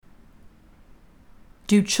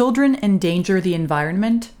Do Children Endanger the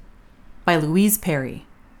Environment? By Louise Perry.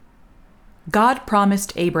 God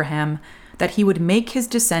promised Abraham that he would make his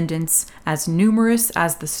descendants as numerous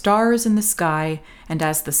as the stars in the sky and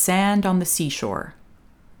as the sand on the seashore.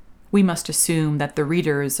 We must assume that the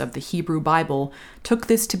readers of the Hebrew Bible took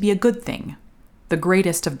this to be a good thing, the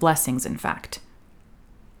greatest of blessings, in fact.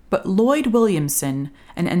 But Lloyd Williamson,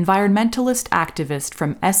 an environmentalist activist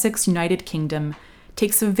from Essex, United Kingdom,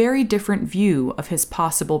 takes a very different view of his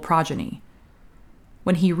possible progeny.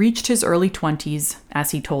 When he reached his early 20s,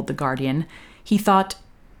 as he told The Guardian, he thought,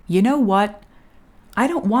 "You know what? I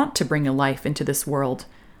don't want to bring a life into this world,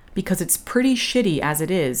 because it's pretty shitty as it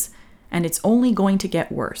is, and it's only going to get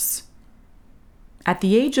worse." At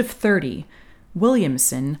the age of 30,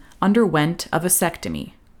 Williamson underwent a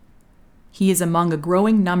vasectomy. He is among a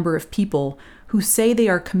growing number of people who say they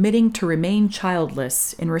are committing to remain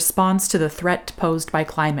childless in response to the threat posed by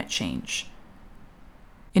climate change.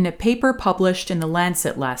 In a paper published in The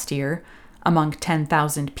Lancet last year, among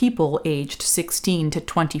 10,000 people aged 16 to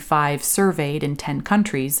 25 surveyed in 10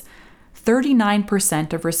 countries,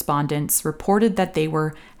 39% of respondents reported that they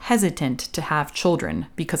were hesitant to have children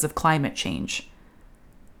because of climate change.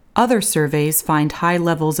 Other surveys find high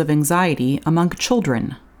levels of anxiety among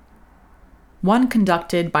children. One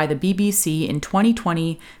conducted by the BBC in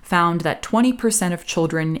 2020 found that 20% of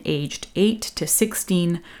children aged 8 to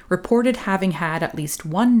 16 reported having had at least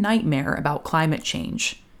one nightmare about climate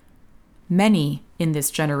change. Many in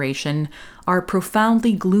this generation are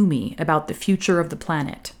profoundly gloomy about the future of the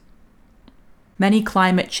planet. Many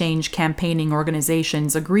climate change campaigning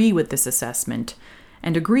organizations agree with this assessment,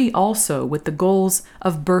 and agree also with the goals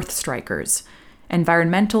of birth strikers,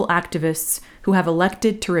 environmental activists who have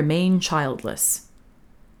elected to remain childless.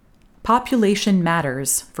 Population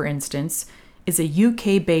Matters, for instance, is a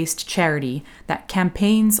UK-based charity that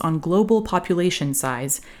campaigns on global population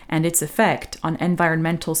size and its effect on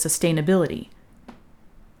environmental sustainability.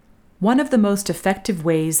 One of the most effective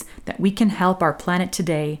ways that we can help our planet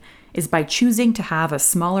today is by choosing to have a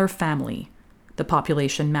smaller family, the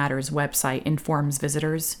Population Matters website informs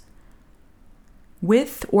visitors.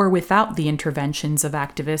 With or without the interventions of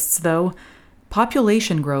activists, though,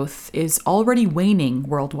 population growth is already waning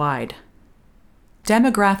worldwide.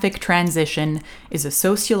 Demographic transition is a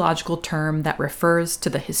sociological term that refers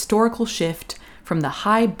to the historical shift from the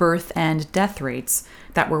high birth and death rates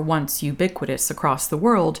that were once ubiquitous across the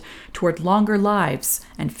world toward longer lives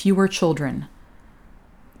and fewer children.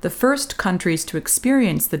 The first countries to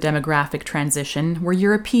experience the demographic transition were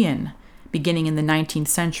European, beginning in the 19th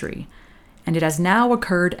century, and it has now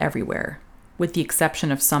occurred everywhere, with the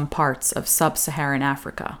exception of some parts of sub-Saharan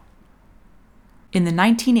Africa. In the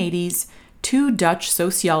 1980s, two Dutch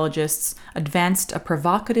sociologists advanced a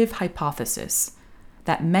provocative hypothesis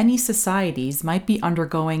that many societies might be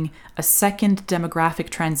undergoing a second demographic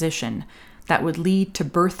transition that would lead to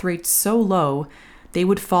birth rates so low they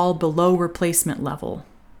would fall below replacement level.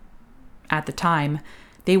 At the time,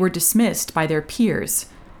 they were dismissed by their peers,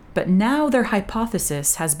 but now their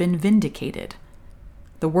hypothesis has been vindicated.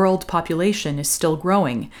 The world population is still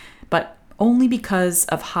growing, but only because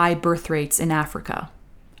of high birth rates in Africa,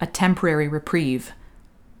 a temporary reprieve.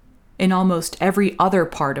 In almost every other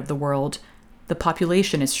part of the world, the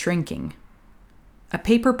population is shrinking. A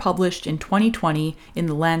paper published in 2020 in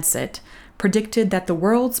The Lancet predicted that the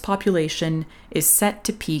world's population is set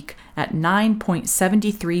to peak at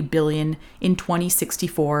 9.73 billion in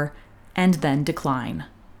 2064 and then decline.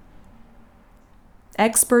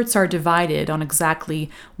 Experts are divided on exactly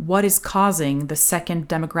what is causing the second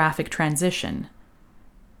demographic transition.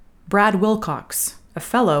 Brad Wilcox, a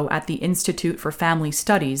fellow at the Institute for Family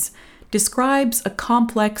Studies, describes a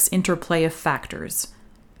complex interplay of factors.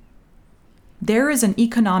 There is an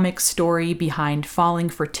economic story behind falling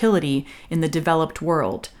fertility in the developed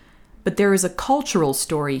world, but there is a cultural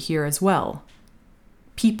story here as well.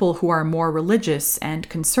 People who are more religious and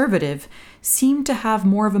conservative seem to have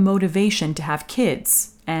more of a motivation to have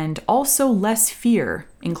kids, and also less fear,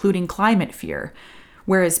 including climate fear,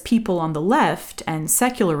 whereas people on the left and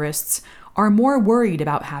secularists are more worried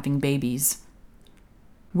about having babies.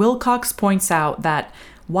 Wilcox points out that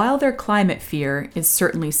while their climate fear is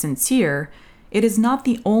certainly sincere, it is not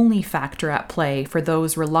the only factor at play for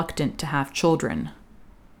those reluctant to have children.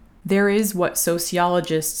 There is what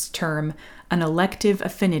sociologists term an elective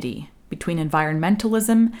affinity between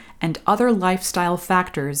environmentalism and other lifestyle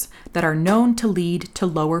factors that are known to lead to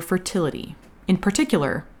lower fertility, in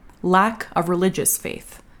particular, lack of religious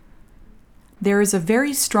faith. There is a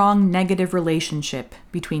very strong negative relationship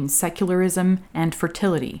between secularism and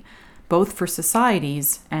fertility, both for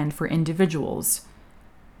societies and for individuals.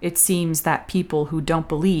 it seems that people who don't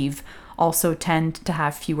believe also tend to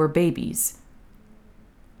have fewer babies.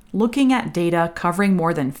 Looking at data covering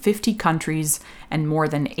more than 50 countries and more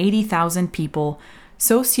than 80,000 people,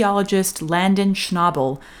 sociologist Landon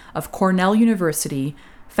Schnabel of Cornell University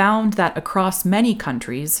found that across many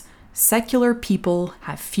countries, secular people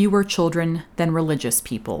have fewer children than religious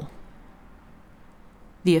people.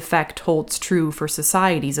 The effect holds true for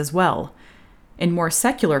societies as well. In more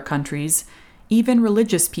secular countries, even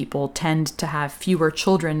religious people tend to have fewer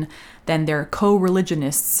children than their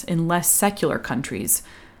co-religionists in less secular countries,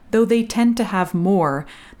 though they tend to have more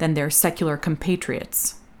than their secular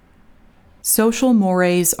compatriots. Social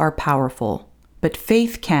mores are powerful, but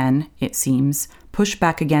faith can, it seems, push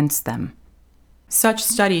back against them. Such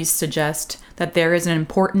studies suggest that there is an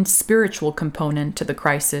important spiritual component to the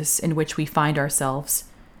crisis in which we find ourselves.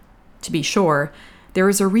 To be sure, there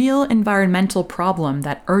is a real environmental problem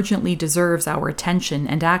that urgently deserves our attention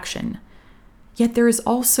and action. Yet there is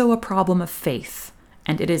also a problem of faith,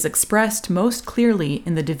 and it is expressed most clearly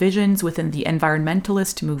in the divisions within the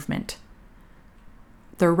environmentalist movement.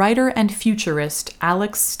 The writer and futurist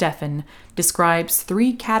Alex Steffen describes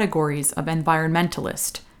 3 categories of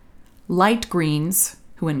environmentalist: light greens,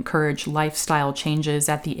 who encourage lifestyle changes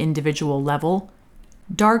at the individual level;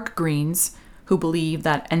 dark greens, who believe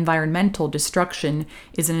that environmental destruction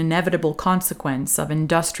is an inevitable consequence of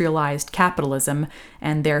industrialized capitalism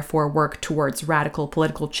and therefore work towards radical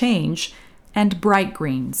political change; and bright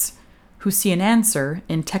greens, who see an answer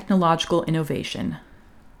in technological innovation.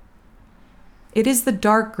 It is the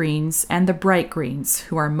dark greens and the bright greens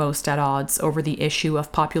who are most at odds over the issue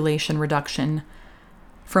of population reduction.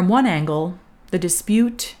 From one angle, the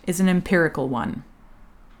dispute is an empirical one.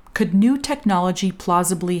 Could new technology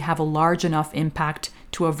plausibly have a large enough impact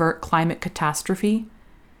to avert climate catastrophe?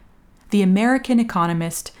 The American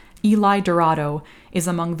economist Eli Dourado is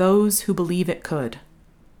among those who believe it could.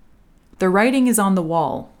 The writing is on the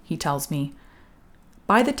wall, he tells me.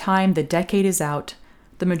 By the time the decade is out,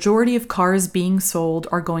 the majority of cars being sold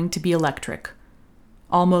are going to be electric.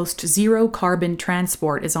 Almost zero carbon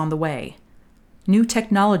transport is on the way. New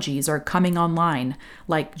technologies are coming online,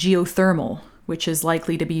 like geothermal, which is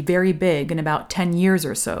likely to be very big in about 10 years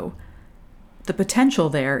or so. The potential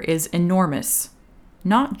there is enormous.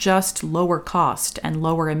 Not just lower cost and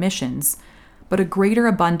lower emissions, but a greater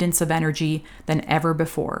abundance of energy than ever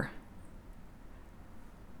before.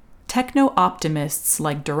 Techno-optimists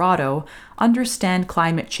like Dourado understand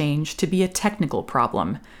climate change to be a technical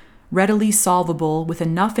problem, readily solvable with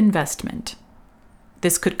enough investment.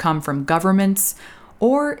 This could come from governments,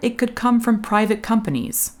 or it could come from private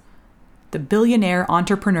companies. The billionaire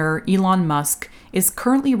entrepreneur Elon Musk is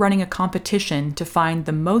currently running a competition to find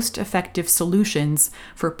the most effective solutions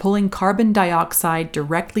for pulling carbon dioxide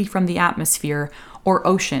directly from the atmosphere or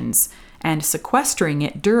oceans and sequestering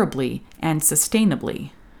it durably and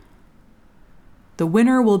sustainably. The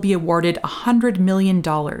winner will be awarded $100 million,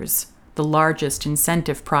 the largest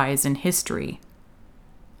incentive prize in history.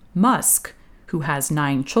 Musk, who has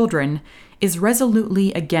 9 children, is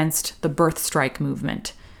resolutely against the birth strike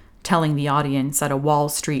movement, telling the audience at a Wall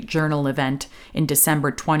Street Journal event in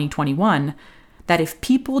December 2021 that if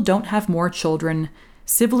people don't have more children,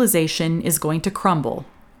 civilization is going to crumble.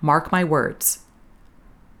 Mark my words.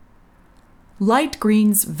 Light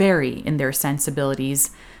greens vary in their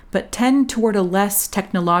sensibilities, but tend toward a less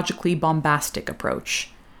technologically bombastic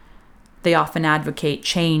approach. They often advocate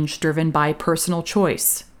change driven by personal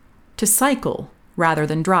choice, to cycle rather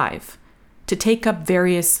than drive, to take up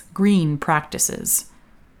various green practices.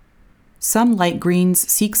 Some light greens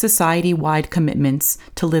seek society-wide commitments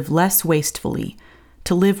to live less wastefully,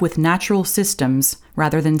 to live with natural systems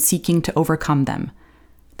rather than seeking to overcome them.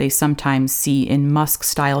 They sometimes see in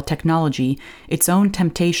Musk-style technology its own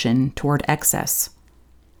temptation toward excess.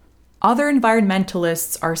 Other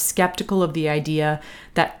environmentalists are skeptical of the idea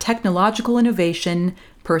that technological innovation,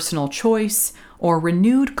 personal choice, or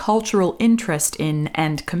renewed cultural interest in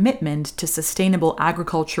and commitment to sustainable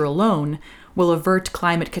agriculture alone will avert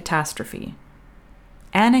climate catastrophe.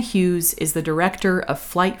 Anna Hughes is the director of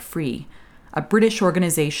Flight Free, a British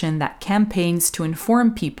organization that campaigns to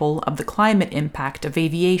inform people of the climate impact of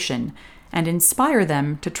aviation and inspire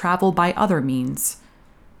them to travel by other means.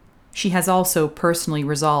 She has also personally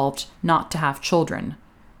resolved not to have children,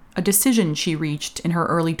 a decision she reached in her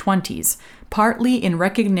early 20s, partly in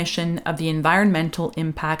recognition of the environmental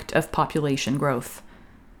impact of population growth.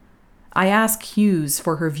 I ask Hughes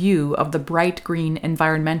for her view of the Bright Green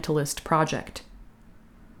Environmentalist project.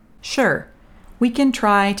 Sure, we can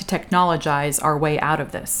try to technologize our way out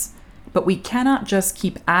of this, but we cannot just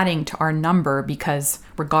keep adding to our number because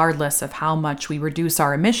regardless of how much we reduce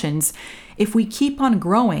our emissions, if we keep on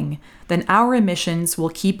growing, then our emissions will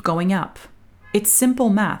keep going up. It's simple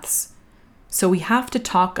maths. So we have to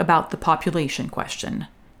talk about the population question.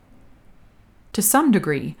 To some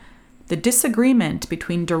degree, the disagreement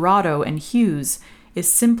between Dorado and Hughes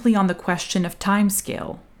is simply on the question of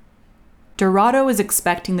timescale. Dorado is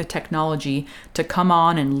expecting the technology to come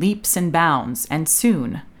on in leaps and bounds, and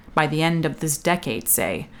soon, by the end of this decade,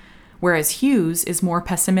 say, whereas Hughes is more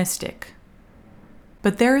pessimistic.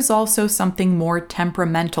 But there is also something more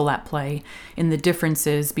temperamental at play in the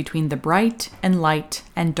differences between the bright and light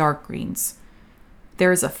and dark greens.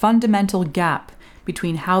 There is a fundamental gap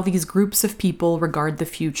between how these groups of people regard the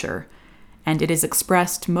future, and it is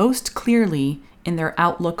expressed most clearly in their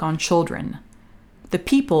outlook on children. The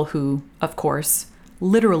people who, of course,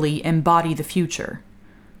 literally embody the future.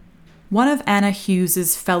 One of Anna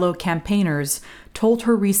Hughes's fellow campaigners told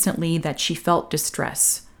her recently that she felt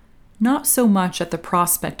distress, not so much at the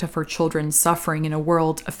prospect of her children suffering in a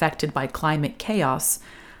world affected by climate chaos,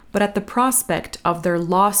 but at the prospect of their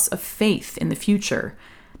loss of faith in the future,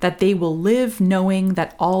 that they will live knowing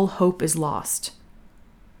that all hope is lost.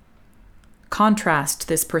 Contrast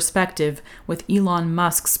this perspective with Elon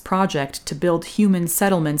Musk's project to build human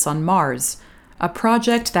settlements on Mars, a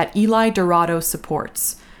project that Eli Dorado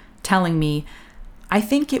supports, telling me, "I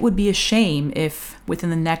think it would be a shame if, within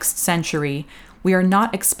the next century, we are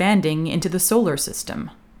not expanding into the solar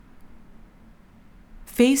system."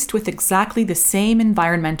 Faced with exactly the same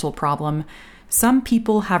environmental problem, some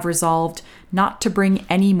people have resolved not to bring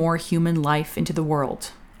any more human life into the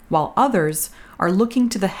world, while others are looking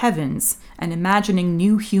to the heavens and imagining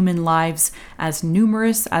new human lives as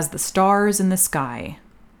numerous as the stars in the sky.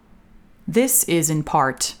 This is, in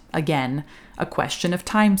part, again, a question of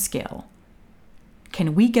timescale.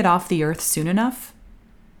 Can we get off the earth soon enough?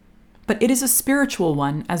 But it is a spiritual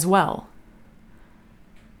one as well.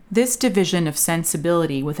 This division of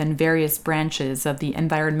sensibility within various branches of the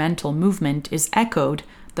environmental movement is echoed,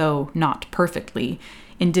 though not perfectly,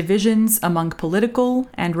 in divisions among political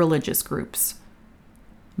and religious groups.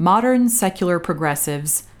 Modern secular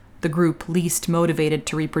progressives, the group least motivated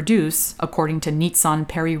to reproduce, according to Nitsan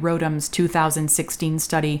Perry Rodham's 2016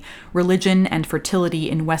 study, Religion and Fertility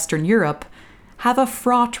in Western Europe, have a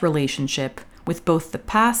fraught relationship with both the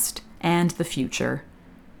past and the future.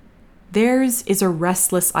 Theirs is a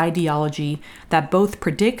restless ideology that both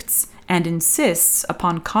predicts and insists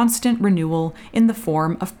upon constant renewal in the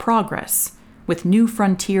form of progress, with new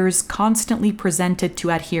frontiers constantly presented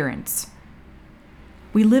to adherents.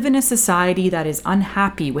 We live in a society that is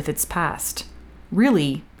unhappy with its past,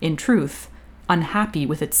 really, in truth, unhappy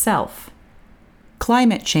with itself.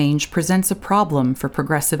 Climate change presents a problem for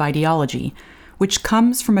progressive ideology, which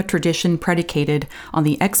comes from a tradition predicated on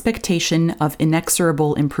the expectation of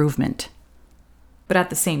inexorable improvement. But at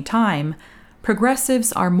the same time,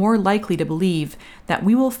 progressives are more likely to believe that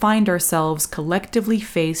we will find ourselves collectively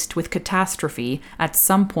faced with catastrophe at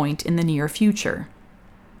some point in the near future.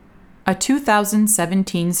 A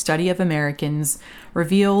 2017 study of Americans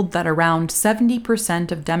revealed that around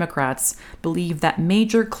 70% of Democrats believe that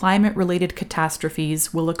major climate-related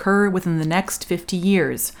catastrophes will occur within the next 50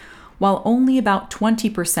 years, while only about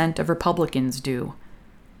 20% of Republicans do.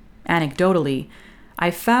 Anecdotally, I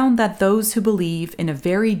found that those who believe in a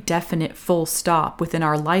very definite full stop within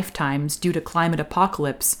our lifetimes due to climate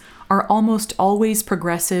apocalypse are almost always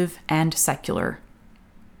progressive and secular.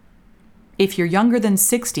 If you're younger than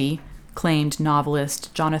 60, claimed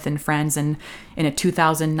novelist Jonathan Franzen in a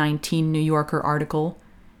 2019 New Yorker article,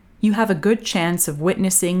 you have a good chance of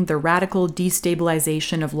witnessing the radical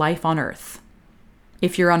destabilization of life on Earth.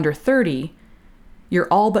 If you're under 30, you're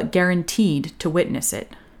all but guaranteed to witness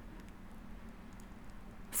it.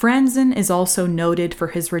 Franzen is also noted for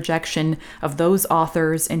his rejection of those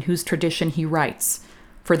authors in whose tradition he writes,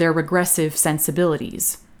 for their regressive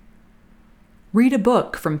sensibilities. Read a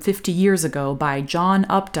book from 50 years ago by John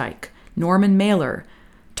Updike, Norman Mailer,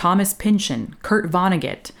 Thomas Pynchon, Kurt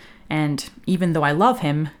Vonnegut, and, even though I love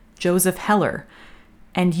him, Joseph Heller,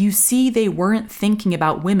 and you see they weren't thinking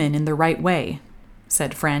about women in the right way,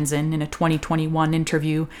 said Franzen in a 2021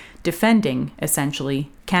 interview defending,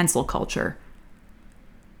 essentially, cancel culture.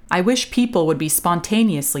 I wish people would be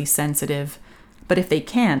spontaneously sensitive, but if they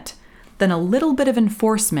can't, then a little bit of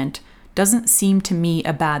enforcement doesn't seem to me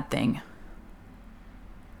a bad thing.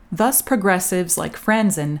 Thus, progressives like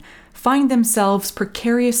Franzen find themselves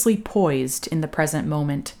precariously poised in the present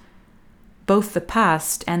moment. Both the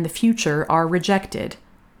past and the future are rejected,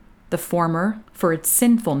 the former for its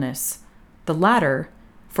sinfulness, the latter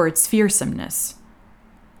for its fearsomeness.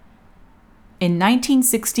 In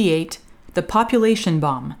 1968, The Population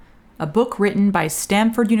Bomb, a book written by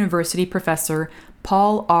Stanford University professor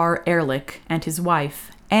Paul R. Ehrlich and his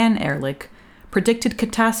wife, Anne Ehrlich, predicted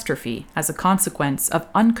catastrophe as a consequence of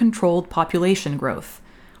uncontrolled population growth,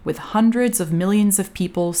 with hundreds of millions of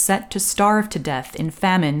people set to starve to death in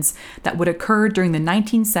famines that would occur during the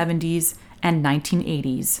 1970s and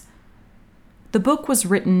 1980s. The book was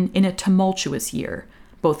written in a tumultuous year,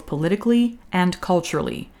 both politically and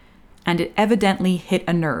culturally, and it evidently hit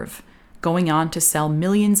a nerve, going on to sell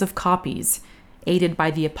millions of copies, aided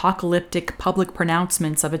by the apocalyptic public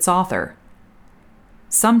pronouncements of its author.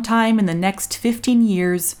 Sometime in the next 15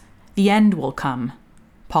 years, the end will come,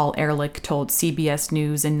 Paul Ehrlich told CBS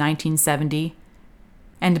News in 1970.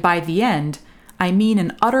 And by the end, I mean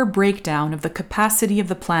an utter breakdown of the capacity of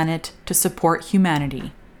the planet to support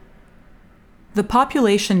humanity. The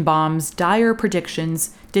population bomb's dire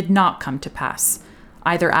predictions did not come to pass,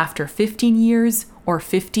 either after 15 years or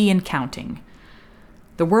 50 and counting.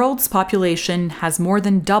 The world's population has more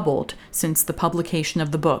than doubled since the publication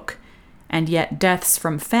of the book, and yet deaths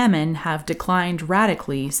from famine have declined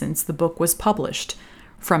radically since the book was published,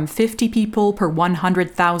 from 50 people per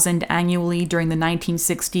 100,000 annually during the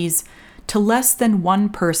 1960s to less than 1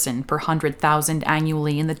 person per 100,000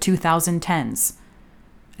 annually in the 2010s.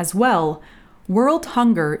 As well, world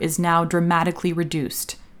hunger is now dramatically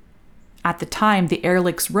reduced. At the time the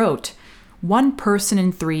Ehrlichs wrote, 1 person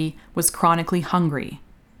in 3 was chronically hungry.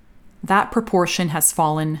 That proportion has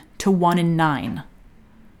fallen to 1 in 9.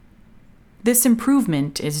 This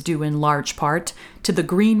improvement is due in large part to the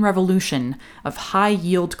green revolution of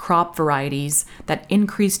high-yield crop varieties that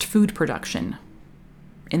increased food production.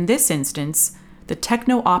 In this instance, the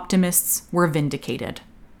techno-optimists were vindicated.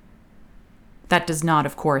 That does not,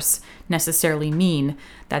 of course, necessarily mean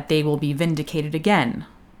that they will be vindicated again.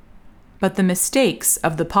 But the mistakes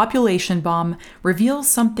of the population bomb reveal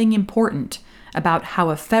something important about how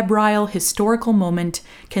a febrile historical moment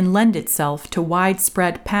can lend itself to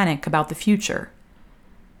widespread panic about the future.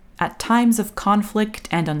 At times of conflict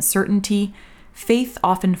and uncertainty, faith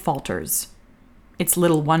often falters. It's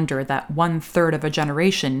little wonder that 1/3 of a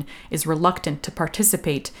generation is reluctant to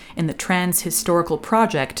participate in the trans-historical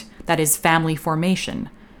project that is family formation,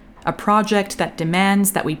 a project that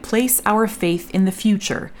demands that we place our faith in the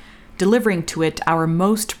future, delivering to it our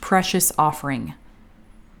most precious offering.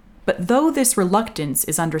 But though this reluctance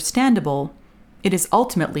is understandable, it is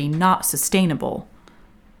ultimately not sustainable.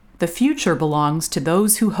 The future belongs to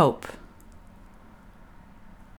those who hope.